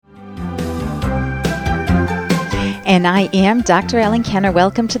And I am Dr. Ellen Kenner.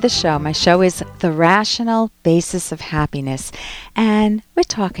 Welcome to the show. My show is The Rational Basis of Happiness, and we're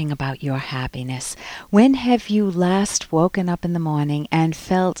talking about your happiness. When have you last woken up in the morning and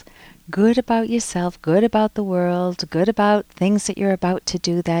felt good about yourself, good about the world, good about things that you're about to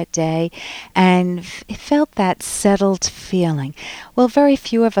do that day, and felt that settled feeling? Well, very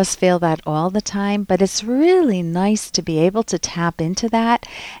few of us feel that all the time, but it's really nice to be able to tap into that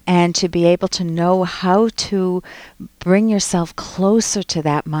and to be able to know how to bring yourself closer to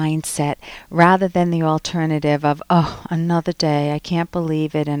that mindset rather than the alternative of, oh, another day, I can't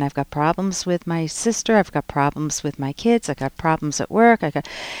believe it, and I've got problems with my sister, I've got problems with my kids, I've got problems at work,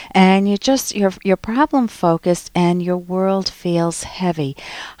 and you're problem focused and your world feels heavy.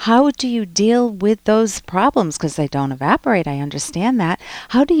 How do you deal with those problems? Because they don't evaporate, I understand that.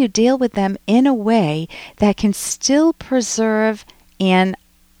 How do you deal with them in a way that can still preserve and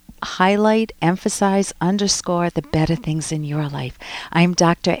highlight, emphasize, underscore the better things in your life? I'm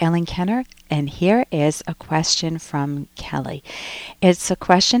Dr. Ellen Kenner, and here is a question from Kelly. It's a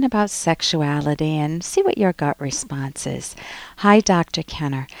question about sexuality, and see what your gut response is. Hi, Dr.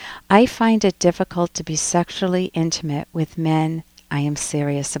 Kenner. I find it difficult to be sexually intimate with men I am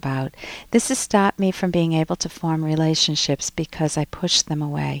serious about. This has stopped me from being able to form relationships because I push them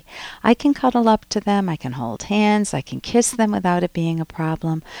away. I can cuddle up to them, I can hold hands, I can kiss them without it being a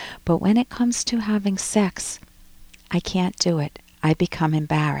problem, but when it comes to having sex, I can't do it. I become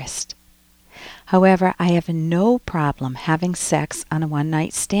embarrassed. However, I have no problem having sex on a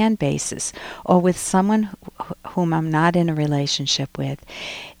one-night stand basis or with someone whom I'm not in a relationship with.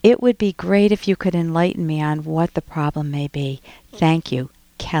 It would be great if you could enlighten me on what the problem may be. Thank you,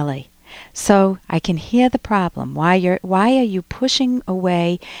 Kelly. So I can hear the problem. Why are you pushing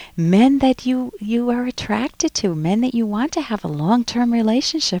away men that you are attracted to, men that you want to have a long-term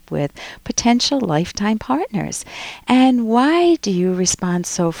relationship with, potential lifetime partners? And why do you respond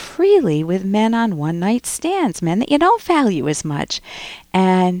so freely with men on one-night stands, men that you don't value as much?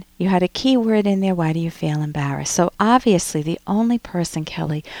 And you had a key word in there, why do you feel embarrassed? So obviously the only person,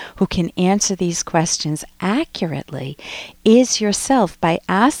 Kelly, who can answer these questions accurately is yourself, by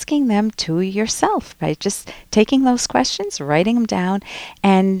asking them to yourself, by just taking those questions, writing them down,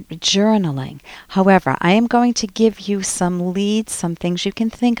 and journaling. However, I am going to give you some leads, some things you can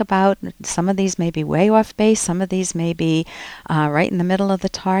think about. Some of these may be way off base, some of these may be right in the middle of the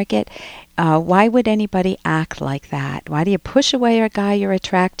target. Why would anybody act like that? Why do you push away a guy you're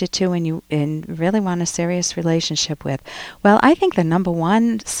attracted to and really want a serious relationship with? Well, I think the number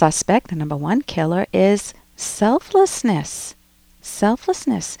one suspect, the number one killer is selflessness.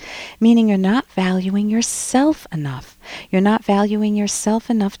 Selflessness, meaning you're not valuing yourself enough. You're not valuing yourself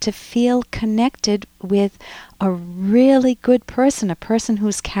enough to feel connected with a really good person, a person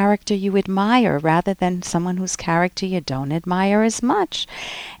whose character you admire rather than someone whose character you don't admire as much.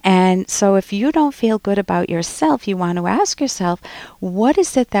 And so if you don't feel good about yourself, you want to ask yourself, what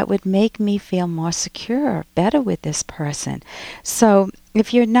is it that would make me feel more secure, better with this person? So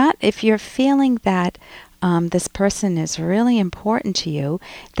if you're feeling that this person is really important to you,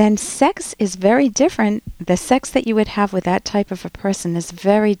 then sex is very different. The sex that you would have with that type of a person is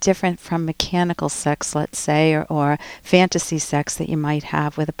very different from mechanical sex, let's say, or fantasy sex that you might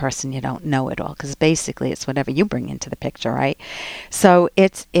have with a person you don't know at all, because basically it's whatever you bring into the picture, right? So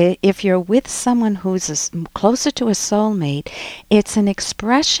if you're with someone who's closer to a soulmate, it's an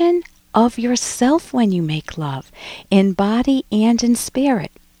expression of yourself when you make love, in body and in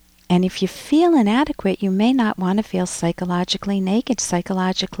spirit. And if you feel inadequate, you may not want to feel psychologically naked,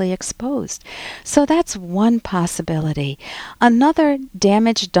 psychologically exposed. So that's one possibility. Another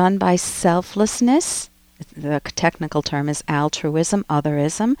damage done by selflessness, the technical term is altruism,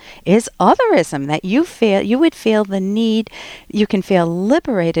 otherism, is otherism, that you would feel the need, you can feel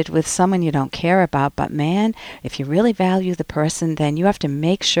liberated with someone you don't care about, but man, if you really value the person, then you have to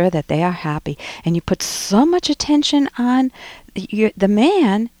make sure that they are happy. And you put so much attention on the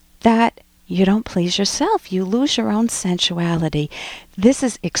man that you don't please yourself. You lose your own sensuality. This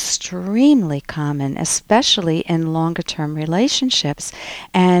is extremely common, especially in longer-term relationships.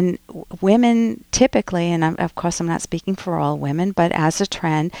 And women typically, and of course I'm not speaking for all women, but as a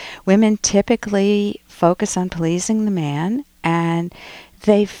trend, women typically focus on pleasing the man, and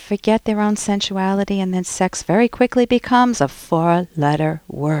they forget their own sensuality, and then sex very quickly becomes a 4-letter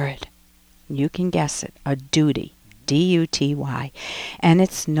word. You can guess it, a duty. D-U-T-Y, and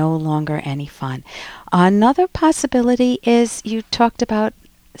it's no longer any fun. Another possibility is you talked about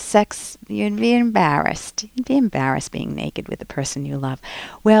sex, you'd be embarrassed. You'd be embarrassed being naked with the person you love.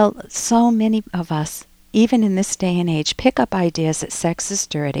 Well, so many of us even in this day and age, pick up ideas that sex is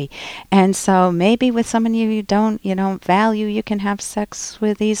dirty. And so maybe with someone you don't value, you can have sex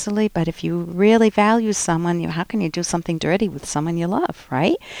with easily. But if you really value someone, how can you do something dirty with someone you love,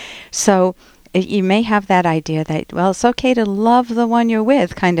 right? So you may have that idea that, well, it's okay to love the one you're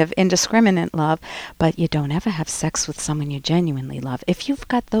with, kind of indiscriminate love, but you don't ever have sex with someone you genuinely love. If you've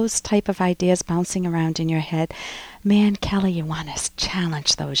got those type of ideas bouncing around in your head, man, Kelly, you want to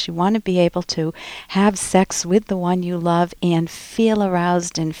challenge those. You want to be able to have sex with the one you love and feel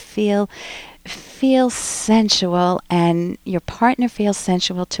aroused and feel sensual, and your partner feels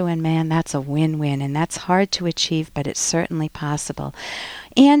sensual too, and man, that's a win-win, and that's hard to achieve, but it's certainly possible.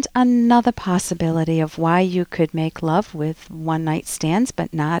 And another possibility of why you could make love with one-night stands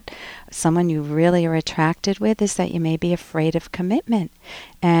but not someone you really are attracted with is that you may be afraid of commitment.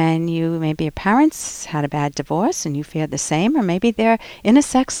 And maybe your parents had a bad divorce and you fear the same, or maybe they're in a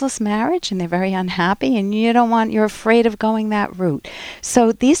sexless marriage and they're very unhappy and you're afraid of going that route.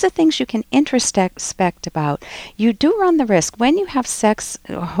 So these are things you can introspect about. You do run the risk when you have sex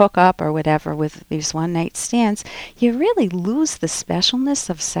or hook up or whatever with these one-night stands, you really lose the specialness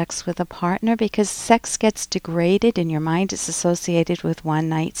of sex with a partner because sex gets degraded in your mind. It's associated with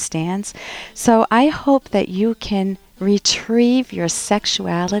one-night stands. So I hope that you can retrieve your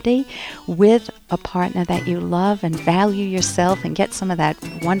sexuality with a partner that you love and value yourself and get some of that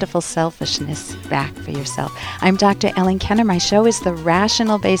wonderful selfishness back for yourself. I'm Dr. Ellen Kenner. My show is The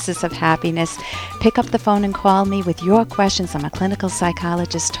Rational Basis of Happiness. Pick up the phone and call me with your questions. I'm a clinical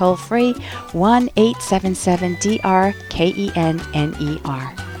psychologist, toll free,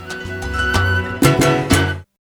 1-877-DRKENNER.